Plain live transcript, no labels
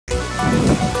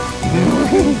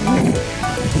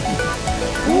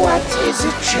is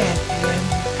a champion,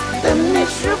 the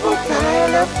miserable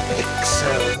pile of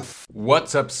pixels.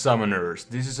 What's up, summoners?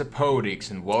 This is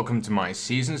Hepodix and welcome to my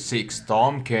Season 6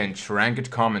 Tahm Kench Ranked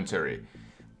Commentary.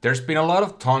 There's been a lot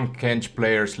of Tahm Kench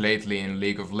players lately in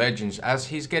League of Legends, as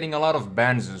he's getting a lot of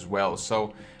bans as well,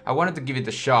 so I wanted to give it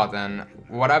a shot, and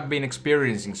what I've been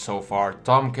experiencing so far,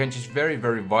 Tahm Kench is very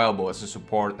viable as a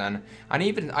support, and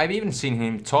I've even seen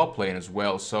him top lane as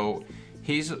well, so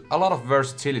he's a lot of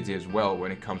versatility as well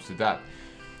when it comes to that.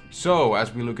 So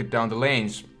as we look at down the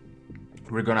lanes,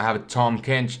 we're gonna have Tahm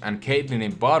Kench and Caitlyn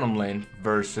in bottom lane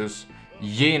versus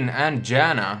Yin and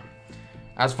Janna.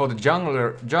 As for the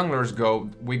junglers go,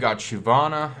 we got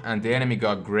Shyvana and the enemy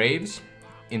got Graves.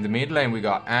 In the mid lane we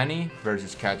got Annie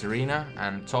versus Katarina,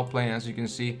 and top lane, as you can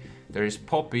see, there is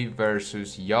Poppy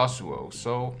versus Yasuo.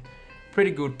 So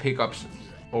pretty good pickups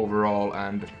overall,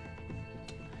 and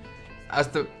as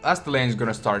the lane is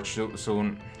gonna start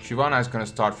soon, Shyvana is gonna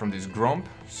start from this Gromp,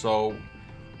 so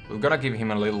we're gonna give him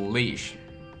a little leash.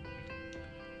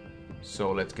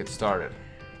 So let's get started.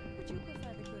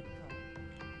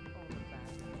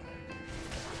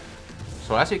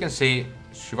 So as you can see,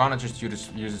 Shyvana just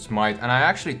uses Smite, and I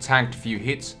actually tanked a few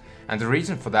hits, and the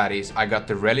reason for that is I got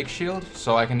the Relic Shield,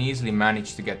 so I can easily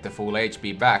manage to get the full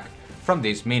HP back from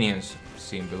these minions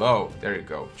seen below. There you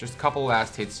go, just a couple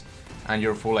last hits and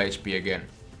you're full HP again.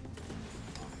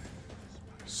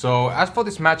 So as for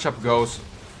this matchup goes,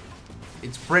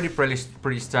 it's pretty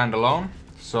standalone.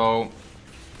 So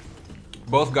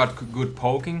both got good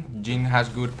poking. Jhin has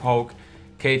good poke.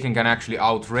 Caitlyn can actually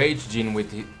outrage Jhin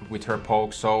with her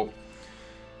poke, so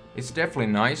it's definitely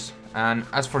nice. And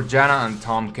as for Janna and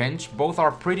Tahm Kench, both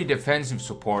are pretty defensive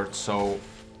support, so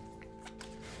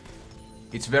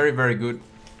it's very good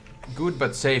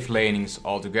but safe lanings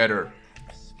altogether.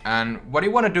 And what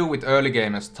you want to do with early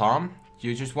game as Tahm,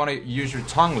 you just want to use your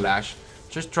tongue lash.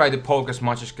 Just try to poke as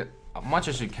much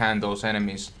as you can those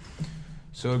enemies,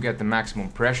 so you'll get the maximum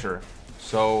pressure.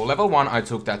 So level 1 I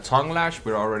took that tongue lash,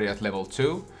 we're already at level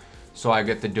 2. So I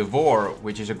get the DEVOUR,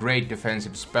 which is a great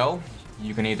defensive spell.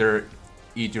 You can either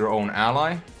eat your own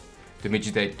ally to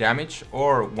mitigate damage,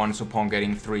 or once upon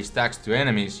getting 3 stacks to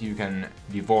enemies, you can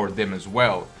devour them as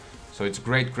well. So it's a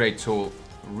great tool,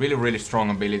 really strong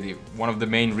ability. One of the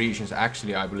main reasons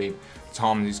actually I believe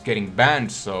Tahm is getting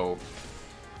banned, so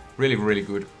really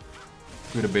good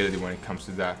ability when it comes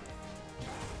to that.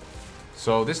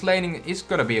 So this laning is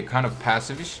gonna be a kind of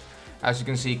passive-ish. As you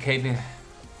can see, Caitlyn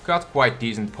got quite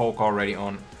decent poke already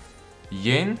on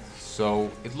Yin, so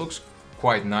it looks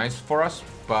quite nice for us,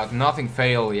 but nothing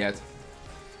failed yet.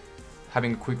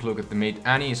 Having a quick look at the mid,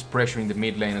 Annie is pressuring the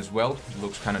mid lane as well, it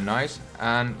looks kinda nice.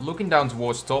 And looking down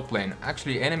towards top lane,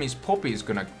 actually enemy's Poppy is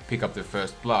gonna pick up the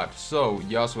first blood, so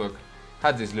Yasuo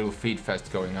had this little feed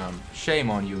fest going on.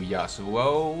 Shame on you,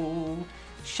 Yasuo,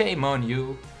 shame on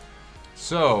you.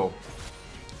 So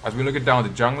as we look at down the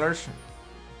junglers,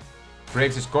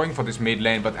 Graves is going for this mid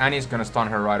lane, but Annie is gonna stun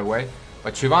her right away.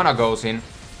 But Shyvana goes in,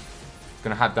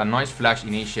 gonna have that nice flash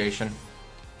initiation.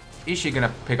 Is she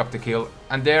gonna pick up the kill?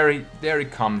 And there he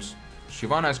comes.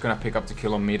 Shyvana is gonna pick up the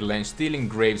kill on mid lane, stealing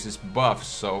Graves' buffs,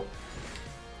 so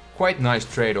quite nice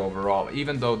trade overall.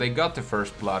 Even though they got the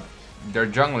first blood, their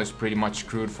jungle is pretty much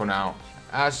screwed for now,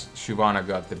 as Shyvana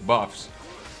got the buffs.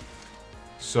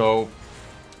 So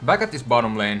back at this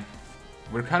bottom lane,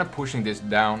 we're kind of pushing this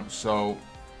down, so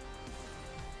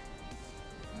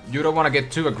you don't want to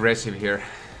get too aggressive here.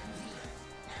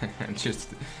 And just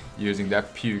using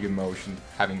that puke emotion,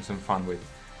 having some fun with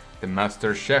the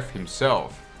master chef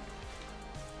himself.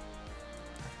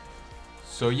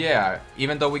 So yeah,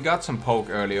 even though we got some poke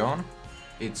early on,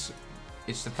 it's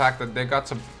the fact that they got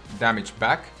some damage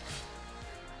back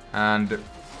and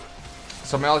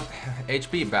some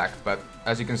HP back, but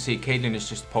as you can see, Caitlyn is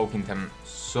just poking them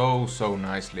so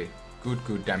nicely.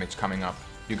 Good damage coming up.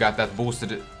 You got that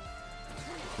boosted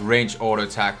range auto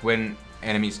attack when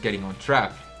enemies getting on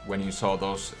trap. When you saw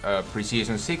those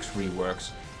pre-season 6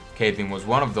 reworks, Caitlyn was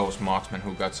one of those marksmen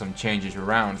who got some changes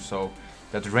around, so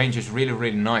that range is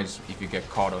really nice if you get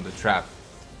caught on the trap.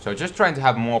 So just trying to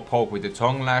have more poke with the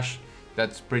tongue lash,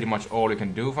 that's pretty much all you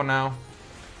can do for now.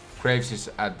 Graves is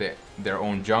at their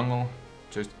own jungle,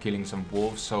 just killing some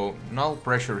wolves, so no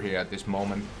pressure here at this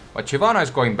moment. But Shyvana is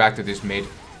going back to this mid.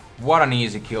 What an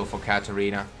easy kill for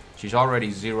Katarina. She's already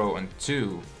 0 and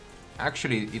 2.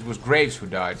 Actually, it was Graves who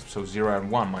died, so 0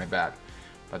 and 1, my bad.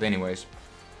 But anyways,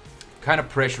 kind of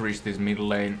pressure is this middle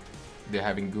lane. They're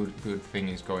having good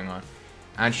things going on.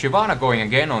 And Shyvana going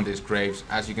again on this Graves.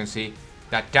 As you can see,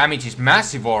 that damage is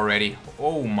massive already.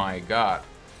 Oh my god.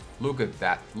 Look at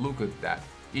that, look at that.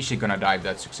 Is she gonna dive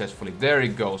that successfully? There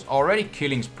it goes. Already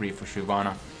killing spree for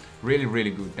Shyvana. Really,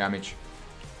 really good damage.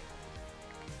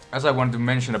 As I wanted to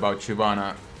mention about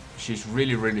Shyvana, she's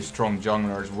really, really strong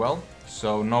jungler as well.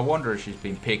 So no wonder she's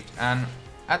been picked. And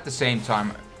at the same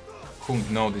time, couldn't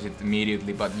notice it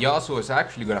immediately, but Yasuo is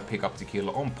actually gonna pick up the kill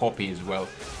on Poppy as well.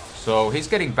 So he's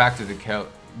getting back to the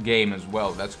game as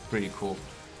well. That's pretty cool.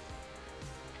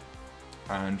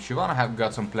 And Shyvana have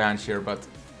got some plans here, but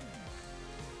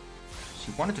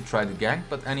she wanted to try the gank,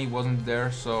 but Annie wasn't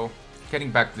there, so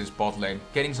getting back to this bot lane,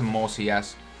 getting some more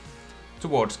CS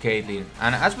towards Caitlyn.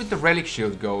 And as with the relic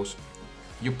shield goes,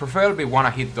 you preferably want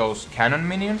to hit those cannon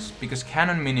minions, because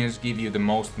cannon minions give you the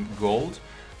most gold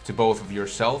to both of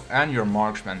yourself and your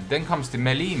marksman. Then comes the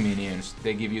melee minions,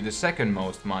 they give you the second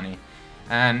most money.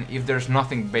 And if there's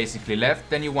nothing basically left,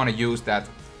 then you want to use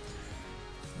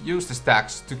the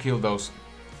stacks to kill those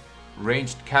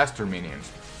ranged caster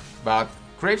minions. But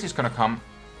Graves is gonna come,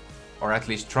 or at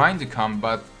least trying to come,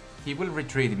 but he will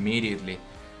retreat immediately,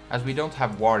 as we don't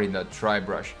have ward in that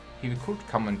tri-brush. He could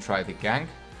come and try the gank,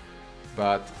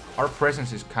 but our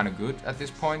presence is kinda good at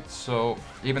this point, so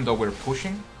even though we're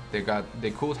pushing, they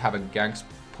could have a gank's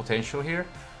potential here,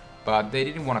 but they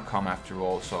didn't want to come after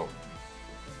all, so...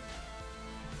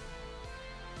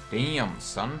 Damn,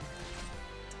 son.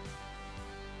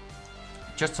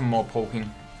 Just some more poking.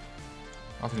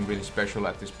 Nothing really special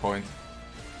at this point.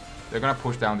 They're gonna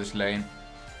push down this lane.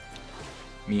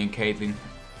 Me and Caitlyn.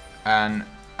 And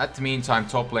at the meantime,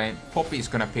 top lane, Poppy is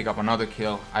gonna pick up another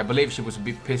kill. I believe she was a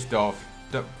bit pissed off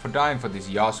for dying for this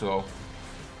Yasuo.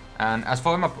 And as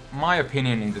for my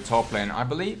opinion in the top lane, I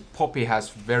believe Poppy has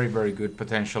very, very good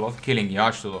potential of killing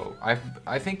Yasuo.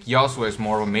 I think Yasuo is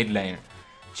more of a mid lane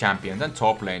champion than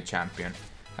top lane champion.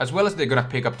 As well as they're gonna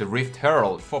pick up the Rift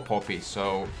Herald for Poppy,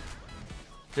 so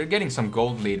they're getting some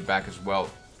gold lead back as well.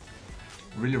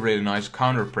 Really, really nice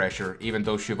counter pressure, even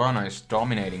though Shyvana is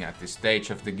dominating at this stage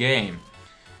of the game.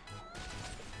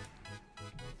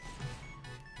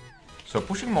 So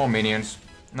pushing more minions,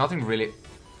 nothing really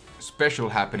special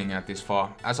happening at this far.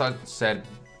 As I said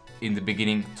in the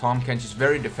beginning, Tahm Kench is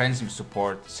very defensive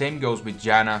support. Same goes with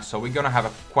Janna, so we're gonna have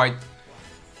a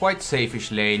quite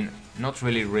safe-ish lane. Not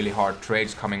really hard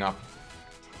trades coming up.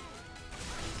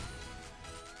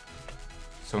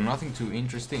 So nothing too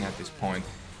interesting at this point.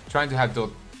 Trying to have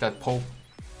that poke,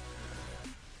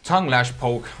 tongue lash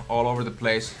poke all over the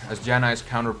place, as Janna is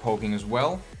counter poking as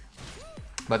well.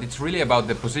 But it's really about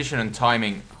the position and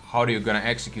timing. How are you gonna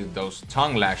execute those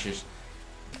tongue lashes?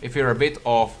 If you're a bit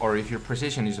off, or if your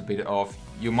precision is a bit off,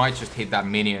 you might just hit that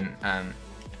minion and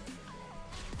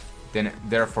then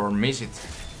therefore miss it,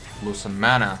 lose some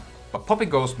mana. But Poppy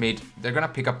goes mid, they're gonna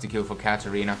pick up the kill for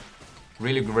Katarina.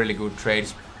 Really good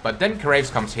trades. But then Graves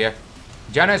comes here.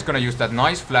 Janna is gonna use that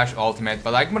nice flash ultimate,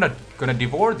 but I'm gonna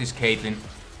devour this Caitlyn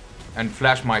and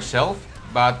flash myself,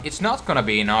 but it's not gonna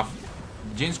be enough.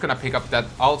 Jin's gonna pick up that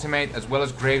ultimate, as well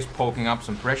as Graves poking up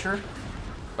some pressure.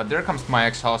 But there comes my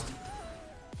exhaust.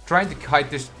 Trying to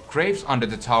kite this Graves under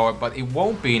the tower, but it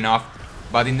won't be enough.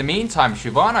 But in the meantime,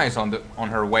 Shyvana is on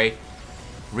her way.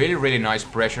 Really nice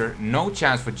pressure. No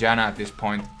chance for Janna at this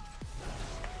point.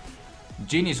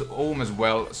 Jin is home as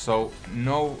well, so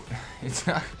no, it's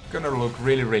not gonna look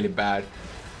really bad.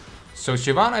 So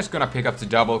Shyvana is gonna pick up the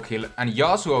double kill, and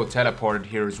Yasuo teleported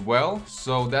here as well,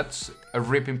 so that's a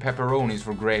ripping pepperonis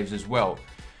for Graves as well.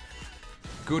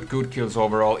 Good kills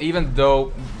overall, even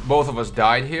though both of us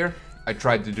died here. I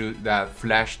tried to do that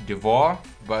flash DEVOUR,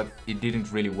 but it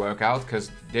didn't really work out, because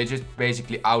they just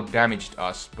basically out-damaged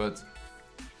us, but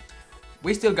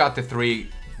we still got the 3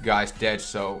 guys dead,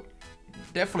 so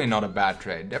definitely not a bad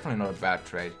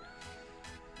trade,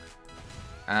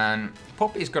 And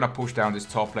Poppy is gonna push down this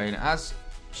top lane, as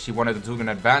she wanted to take an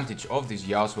advantage of this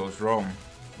Yasuo's roam.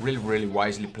 Really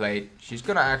wisely played. She's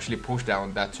gonna actually push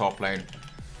down that top lane.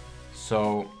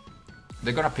 So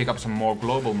they're gonna pick up some more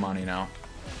global money now.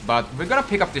 But we're gonna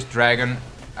pick up this dragon.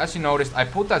 As you noticed, I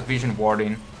put that vision ward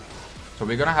in. So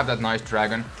we're gonna have that nice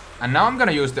dragon. And now I'm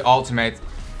gonna use the ultimate.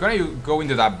 Gonna go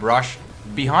into that brush.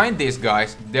 Behind these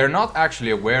guys, they're not actually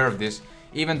aware of this,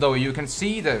 even though you can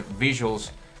see the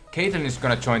visuals. Caitlyn is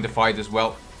gonna join the fight as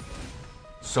well.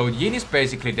 So Yin is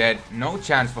basically dead, no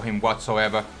chance for him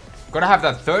whatsoever. Gonna have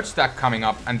that 3rd stack coming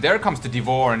up, and there comes the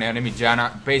Devour and enemy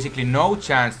Janna. Basically no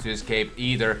chance to escape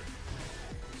either.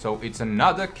 So it's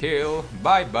another kill,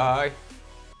 bye.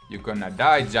 You're gonna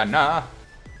die, Janna.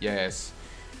 Yes.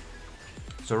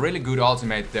 So really good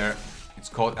ultimate there. It's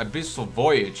called Abyssal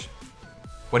Voyage.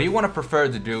 What you want to prefer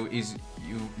to do is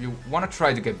you want to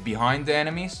try to get behind the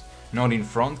enemies, not in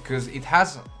front, because it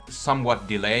has somewhat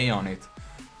delay on it.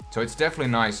 So it's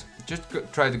definitely nice. Just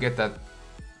try to get that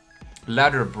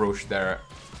ladder brush there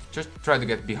Just try to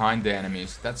get behind the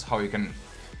enemies. That's how you can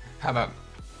have a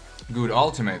good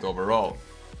ultimate overall.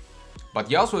 But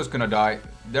Yasuo is gonna die.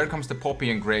 There comes the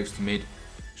Poppy and Graves to mid.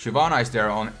 Shyvana is there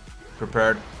on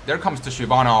prepared. There comes the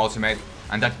Shyvana ultimate.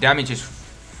 And that damage is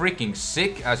freaking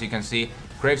sick, as you can see.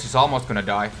 Graves is almost gonna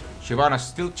die. Shyvana's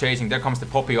still chasing. There comes the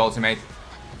Poppy ultimate.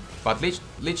 But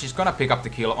Lich is gonna pick up the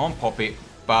kill on Poppy.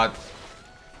 But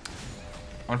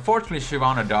unfortunately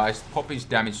Shyvana dies. Poppy's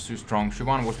damage is too strong.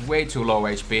 Shyvana was way too low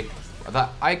HP.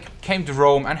 But I came to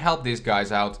roam and helped these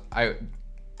guys out. I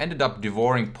ended up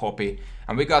devouring Poppy.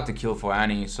 And we got the kill for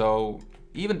Annie. So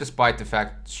even despite the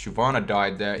fact Shyvana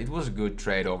died there, it was a good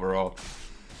trade overall.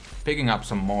 Picking up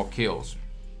some more kills.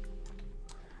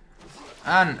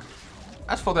 And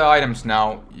as for the items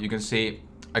now, you can see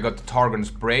I got the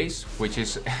Targon's Brace, which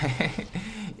is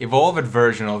evolved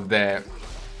version of the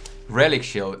Relic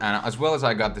Shield, and as well as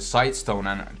I got the Sightstone,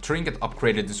 and Trinket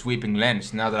upgraded the Sweeping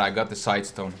Lens now that I got the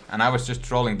Sightstone. And I was just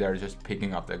trolling there, just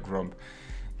picking up that Grump.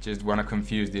 Just wanna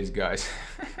confuse these guys.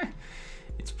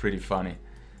 It's pretty funny.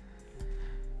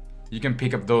 You can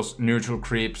pick up those neutral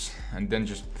creeps and then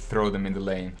just throw them in the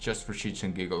lane, just for shits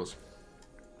and giggles.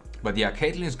 But yeah,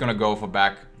 Caitlyn is gonna go for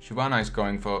back. Shyvana is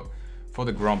going for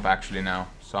the Grump actually now.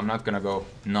 So I'm not gonna go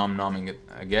nom-nomming it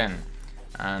again.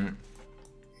 And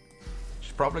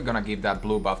she's probably gonna give that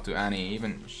blue buff to Annie.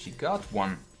 Even she got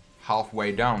one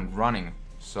halfway down running.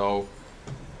 So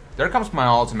there comes my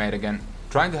ultimate again.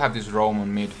 Trying to have this roam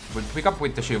on mid. We pick up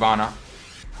with the Shyvana.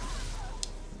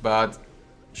 But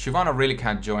Shyvana really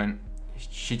can't join.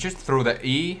 She just threw the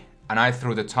E and I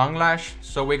threw the Tongue Lash.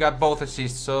 So we got both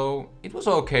assists. So it was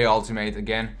okay ultimate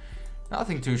again.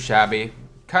 Nothing too shabby.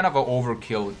 Kind of an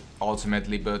overkill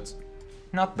ultimately, but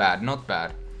not bad, not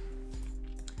bad.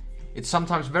 It's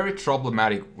sometimes very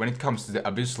problematic when it comes to the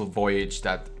Abyssal Voyage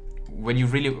that when you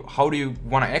really, how do you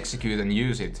want to execute and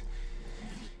use it?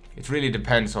 It really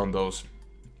depends on those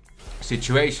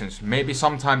situations. Maybe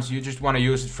sometimes you just want to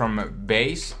use it from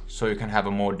base so you can have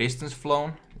a more distance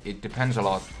flown. It depends a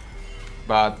lot.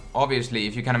 But obviously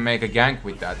if you can make a gank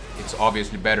with that, it's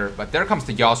obviously better. But there comes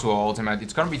the Yasuo ultimate.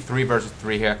 It's gonna be 3 versus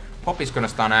 3 here. Poppy's gonna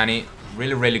stun Annie.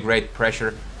 Really, really great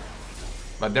pressure.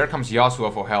 But there comes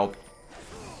Yasuo for help.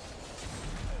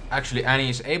 Actually Annie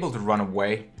is able to run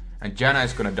away. And Janna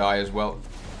is gonna die as well.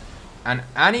 And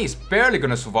Annie is barely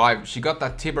gonna survive. She got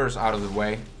that Tibbers out of the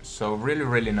way. So really,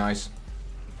 really nice.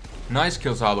 Nice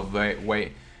kills out of the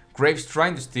way. Graves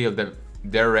trying to steal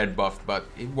their red buff, but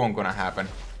it won't gonna happen.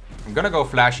 I'm gonna go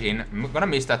flash in. I'm gonna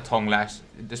miss that Tongue Lash.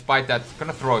 Despite that,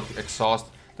 gonna throw Exhaust.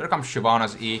 There comes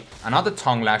Shyvana's E. Another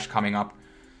Tongue Lash coming up.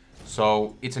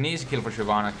 So it's an easy kill for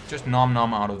Shyvana. Just nom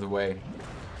out of the way.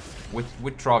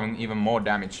 Withdrawing even more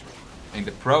damage in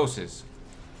the process.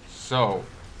 So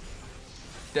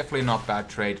definitely not bad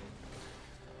trade.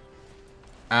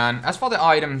 And as for the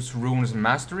items, runes and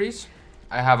masteries,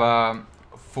 I have a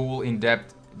full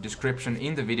in-depth description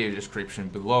in the video description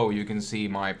below. You can see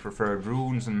my preferred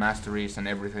runes and masteries and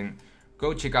everything.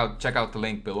 Go check out the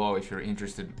link below if you're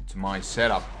interested to my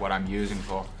setup, what I'm using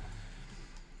for.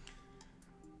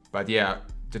 But yeah,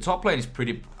 the top lane is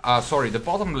pretty the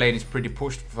bottom lane is pretty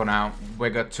pushed for now. We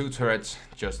got 2 turrets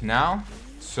just now.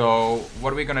 So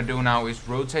what we're gonna do now is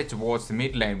rotate towards the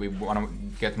mid lane. We wanna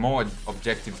get more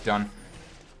objectives done.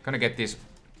 Gonna get this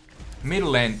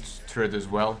middle lane turret as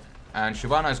well. And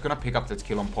Shyvana is gonna pick up that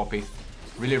kill on Poppy.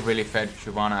 Really, really fed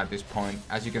Shyvana at this point.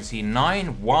 As you can see,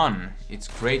 9-1. It's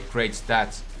great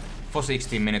stats for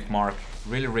 16-minute mark.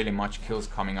 Really, really much kills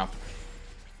coming up.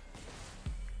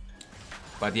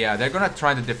 But yeah, they're gonna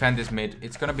try to defend this mid.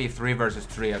 It's gonna be 3 versus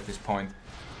 3 at this point.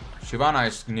 Shyvana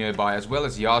is nearby as well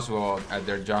as Yasuo at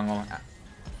their jungle.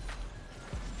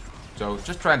 So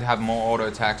just trying to have more auto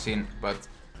attacks in, but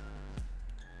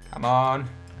come on,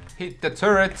 hit the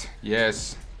turret.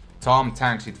 Yes, Tahm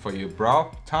tanks it for you,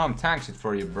 bro. Tahm tanks it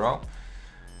for you, bro.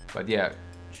 But yeah,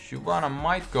 Shyvana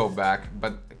might go back,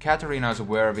 but Katarina is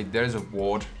aware of it. There's a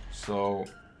ward, so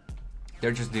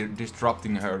they're just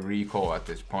disrupting her recall at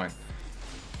this point.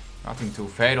 Nothing too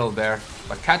fatal there,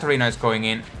 but Katarina is going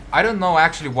in. I don't know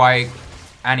actually why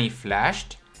Annie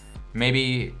flashed.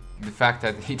 Maybe the fact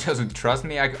that he doesn't trust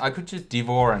me. I could just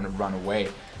devour and run away.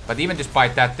 But even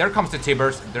despite that, there comes the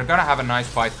Tibbers. They're gonna have a nice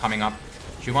fight coming up.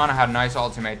 Shyvana had a nice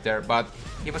ultimate there, but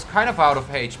he was kind of out of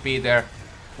HP there,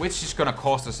 which is gonna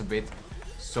cost us a bit.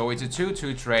 So it's a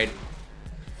 2-2 trade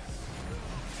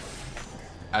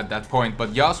at that point.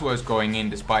 But Yasuo is going in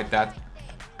despite that.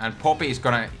 And Poppy is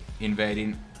gonna invade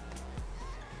in.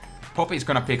 Poppy is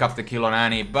gonna pick up the kill on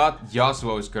Annie, but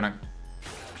Yasuo is gonna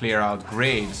clear out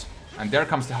Graves. And there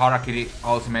comes the Harakiri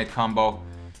ultimate combo.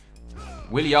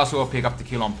 Will Yasuo pick up the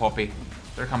kill on Poppy?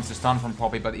 There comes the stun from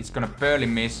Poppy, but it's gonna barely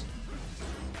miss.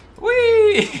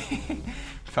 Whee!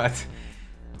 But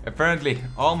apparently,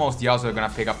 almost Yasuo gonna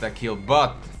pick up that kill,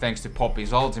 but thanks to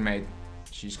Poppy's ultimate,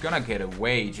 she's gonna get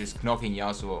away, just knocking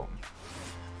Yasuo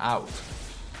out.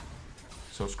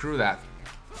 So screw that.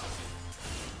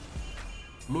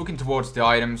 Looking towards the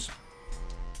items,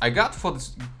 I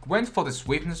went for the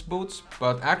swiftness boots,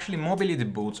 but actually mobility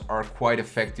boots are quite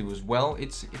effective as well.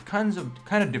 It kind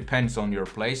of depends on your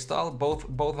playstyle.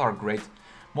 Both are great.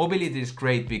 Mobility is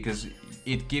great because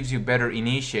it gives you better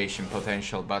initiation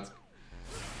potential, but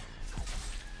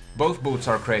both boots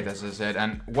are great, as I said.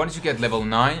 And once you get level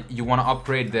 9, you want to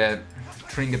upgrade the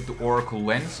Trinket to Oracle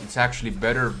lens. It's actually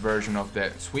better version of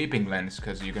the sweeping lens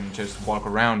because you can just walk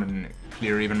around and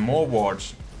clear even more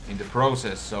wards in the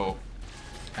process. So,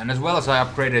 and as well as I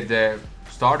upgraded the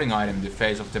starting item, the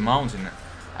Face of the Mountain,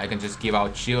 I can just give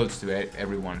out shields to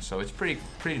everyone. So it's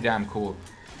pretty damn cool.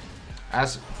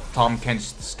 As Tahm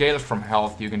Kench scales from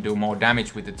health, you can do more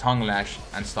damage with the tongue lash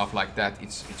and stuff like that.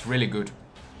 It's really good.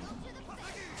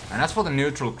 And as for the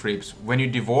neutral creeps, when you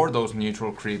devour those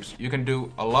neutral creeps, you can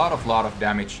do a lot of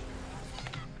damage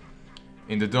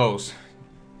in the dose.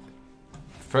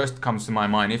 First comes to my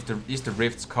mind is the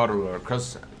Rift's Cuddler,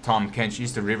 because Tahm Kench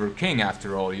is the River King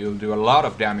after all. You'll do a lot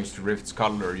of damage to Rift's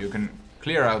Cuddler. You can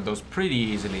clear out those pretty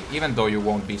easily, even though you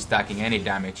won't be stacking any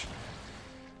damage.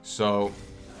 So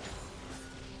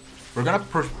we're gonna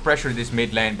pressure this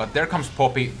mid lane, but there comes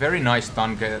Poppy. Very nice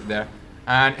stun there.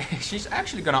 And she's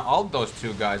actually gonna ult those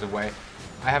two guys away.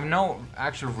 I have no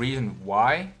actual reason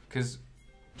why, because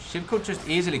she could just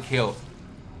easily kill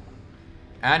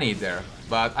Annie there.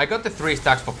 But I got the 3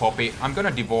 stacks for Poppy. I'm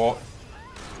gonna devour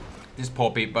this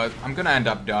Poppy, but I'm gonna end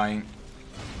up dying.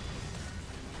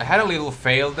 I had a little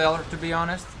fail there, to be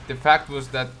honest. The fact was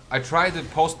that I tried to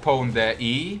postpone the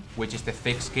E, which is the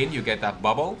thick skin, you get that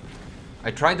bubble.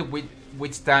 I tried to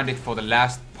withstand it for the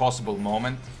last possible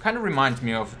moment. Kind of reminds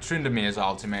me of Tryndamere's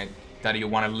ultimate, that you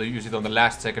want to use it on the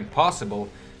last second possible,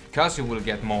 because you will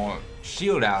get more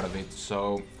shield out of it.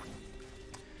 So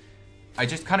I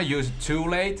just kind of used it too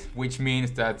late, which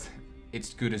means that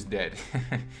it's good as dead.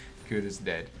 Good as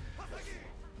dead.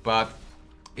 But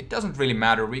it doesn't really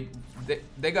matter.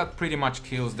 They got pretty much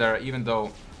kills there, even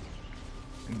though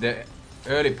the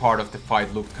early part of the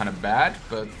fight looked kind of bad,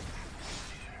 but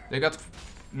they got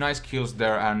nice kills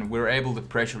there, and we're able to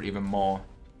pressure even more.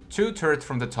 2 turrets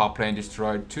from the top lane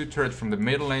destroyed, 2 turrets from the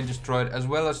middle lane destroyed, as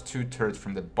well as 2 turrets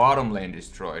from the bottom lane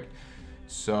destroyed.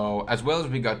 So, as well as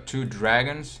we got 2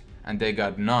 dragons, and they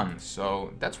got none.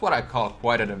 So, that's what I call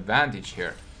quite an advantage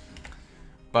here.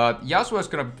 But Yasuo is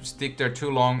gonna stick there too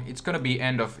long. It's gonna be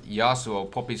end of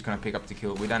Yasuo. Poppy's gonna pick up the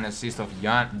kill with an assist of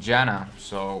Janna.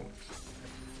 So,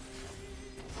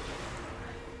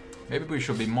 maybe we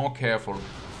should be more careful.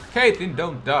 Caitlyn,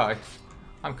 don't die.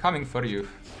 I'm coming for you.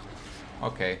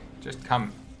 Okay, just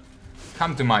come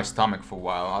to my stomach for a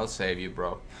while. I'll save you,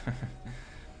 bro.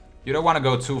 You don't want to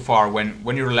go too far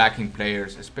when you're lacking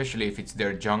players, especially if it's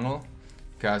their jungle.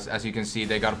 Because as you can see,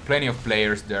 they got plenty of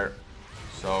players there.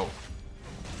 So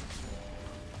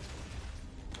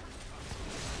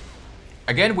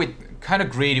again, with kind of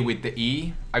greedy with the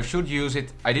E. I should use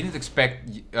it. I didn't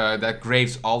expect that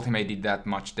Graves' ultimate did that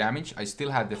much damage. I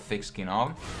still had the thick skin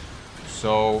on.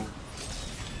 So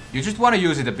you just want to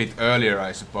use it a bit earlier,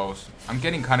 I suppose. I'm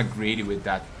getting kind of greedy with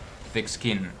that thick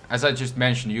skin. As I just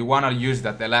mentioned, you want to use it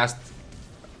at the last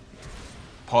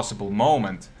possible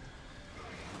moment.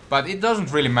 But it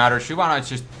doesn't really matter. Shyvana is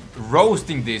just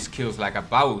roasting these kills like a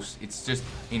boss. It's just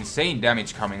insane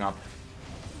damage coming up.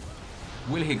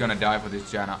 Will he gonna die for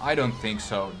this Janna? I don't think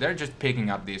so. They're just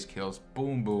picking up these kills.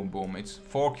 Boom, boom, boom. It's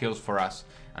 4 kills for us.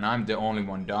 And I'm the only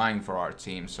one dying for our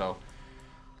team. So,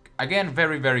 again,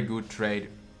 very, very good trade.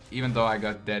 Even though I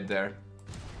got dead there.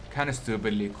 Kind of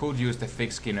stupidly. Could use the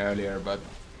thick skin earlier, but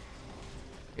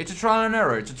it's a trial and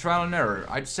error. It's a trial and error.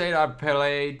 I'd say I've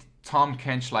played Tahm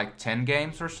Kench like 10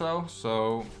 games or so.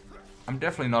 So, I'm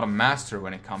definitely not a master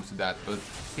when it comes to that. But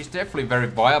he's definitely a very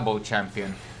viable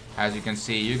champion. As you can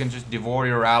see, you can just devour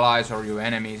your allies or your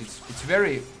enemies. It's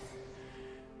very,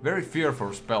 very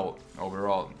fearful spell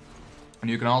overall. And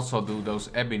you can also do those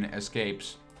Ebin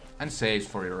escapes and saves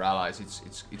for your allies.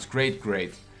 It's great.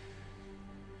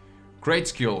 Great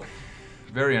skill.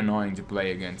 Very annoying to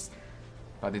play against.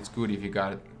 But it's good if you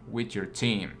got it with your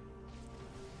team.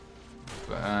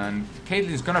 And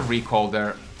Caitlyn's gonna recall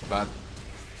there, but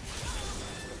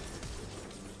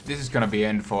this is gonna be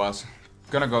end for us.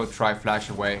 Gonna go try flash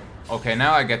away. Okay,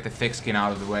 now I get the thick skin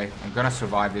out of the way. I'm gonna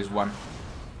survive this one.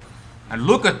 And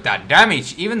look at that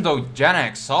damage! Even though Janna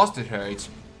exhausted her,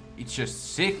 it's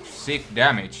just sick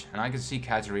damage. And I can see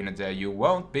Katarina there. You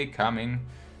won't be coming.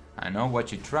 I know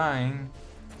what you're trying.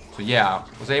 So yeah,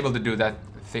 I was able to do that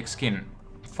thick skin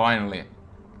finally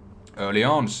early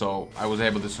on, so I was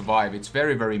able to survive. It's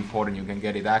very important you can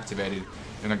get it activated.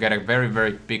 You're gonna get a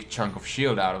very big chunk of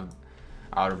shield out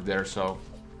of there, so.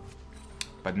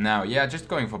 But now, yeah, just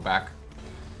going for back.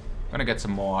 Gonna get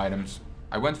some more items.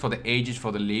 I went for the Aegis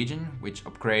for the Legion, which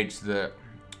upgrades the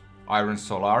Iron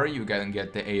Solari. You can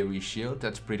get the AoE shield,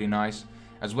 that's pretty nice.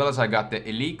 As well as I got the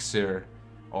Elixir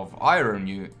of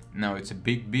Iron. Now it's a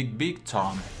big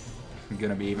Tahm.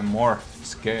 Gonna be even more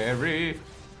scary.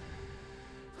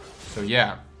 So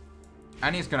yeah,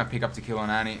 Annie's gonna pick up the kill on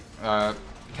Annie.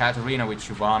 Katarina with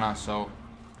Shyvana, so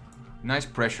nice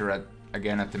pressure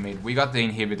again at the mid. We got the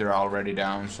inhibitor already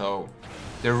down, so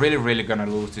they're really gonna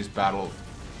lose this battle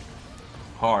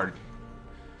hard.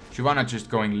 Shyvana just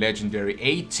going legendary,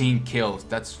 18 kills.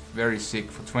 That's very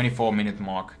sick for 24-minute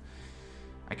mark.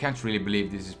 I can't really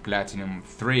believe this is Platinum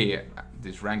 3.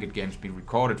 This ranked game's been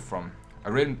recorded from.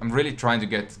 I'm really trying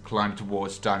to climb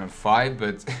towards Diamond 5,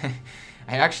 but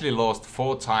I actually lost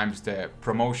 4 times the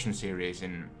promotion series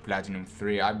in Platinum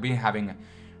 3. I've been having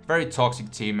very toxic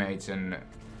teammates and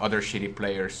other shitty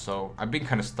players, so I've been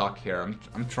kind of stuck here.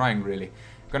 I'm trying really.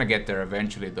 Gonna get there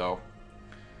eventually though.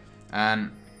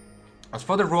 And as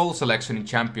for the role selection in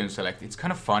Champion Select, it's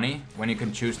kind of funny when you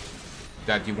can choose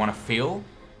that you want to fill.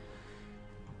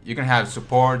 You can have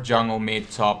support, jungle, mid,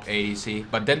 top, ADC,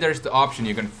 but then there's the option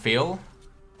you can fill.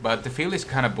 But the fill is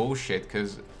kind of bullshit,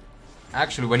 because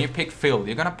actually when you pick fill,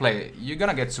 you're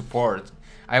gonna get support.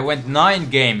 I went 9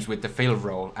 games with the fill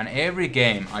role, and every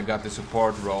game I got the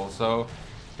support role, so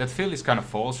that fill is kind of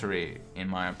falsery in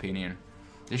my opinion.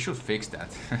 They should fix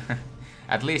that.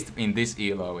 At least in this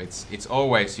elo, it's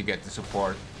always you get the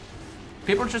support.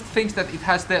 People just think that it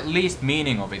has the least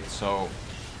meaning of it, so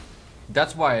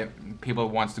that's why people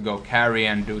want to go carry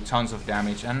and do tons of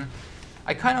damage, and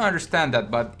I kind of understand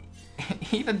that, but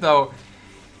even though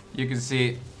you can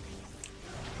see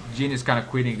Jin is kind of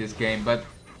quitting this game, but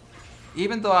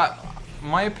even though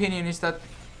my opinion is that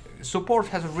support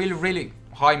has a really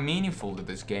high meaningful to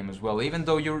this game as well, even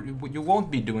though you won't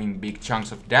be doing big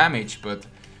chunks of damage, but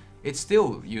it's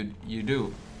still you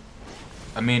do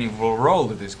a meaningful role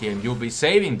to this game. You'll be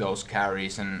saving those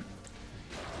carries, and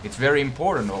it's very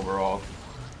important overall.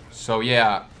 So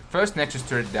yeah, first Nexus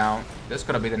turret down. That's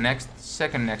gonna be the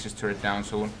second Nexus turret down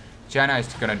soon. Janna is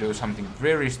gonna do something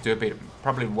very stupid.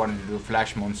 Probably wanted to do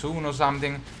Flash Monsoon or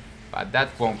something, but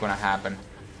that won't gonna happen.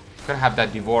 Gonna have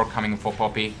that DEVOUR coming for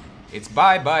Poppy. It's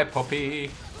bye Poppy.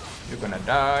 You're gonna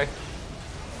die.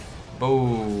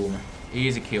 Boom.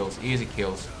 Easy kills.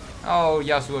 Oh,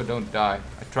 Yasuo, don't die.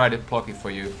 I tried to block it for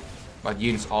you, but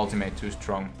Yin's ultimate too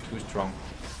strong.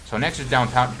 So Nexus down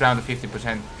to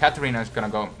 50%. Katarina is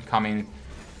gonna come in,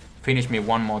 finish me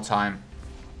one more time.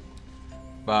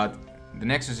 But the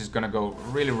Nexus is gonna go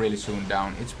really soon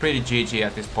down. It's pretty GG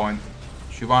at this point.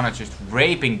 Shyvana just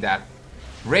raping that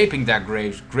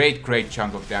Graves. Great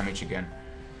chunk of damage again.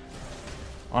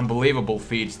 Unbelievable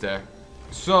feats there.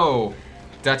 So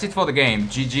that's it for the game.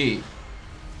 GG.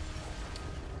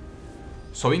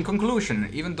 So in conclusion,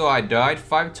 even though I died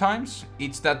 5 times,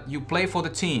 it's that you play for the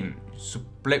team.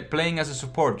 Playing as a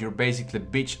support, you're basically the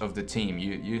bitch of the team.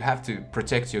 You have to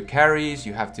protect your carries,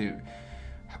 you have to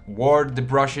ward the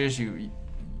brushes, you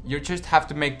just have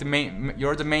to make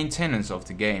you're the maintenance of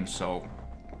the game, so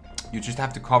you just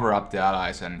have to cover up the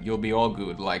allies and you'll be all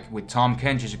good. Like with Tahm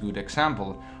Kench is a good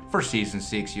example. For Season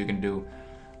 6 you can do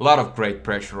a lot of great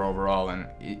pressure overall, and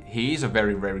he is a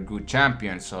very good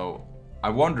champion, so I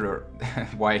wonder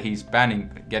why he's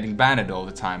getting banned all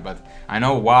the time, but I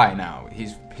know why now.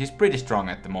 He's pretty strong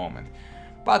at the moment.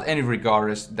 But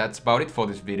regardless, that's about it for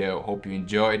this video. Hope you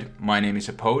enjoyed. My name is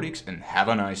Hepodix, and have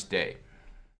a nice day.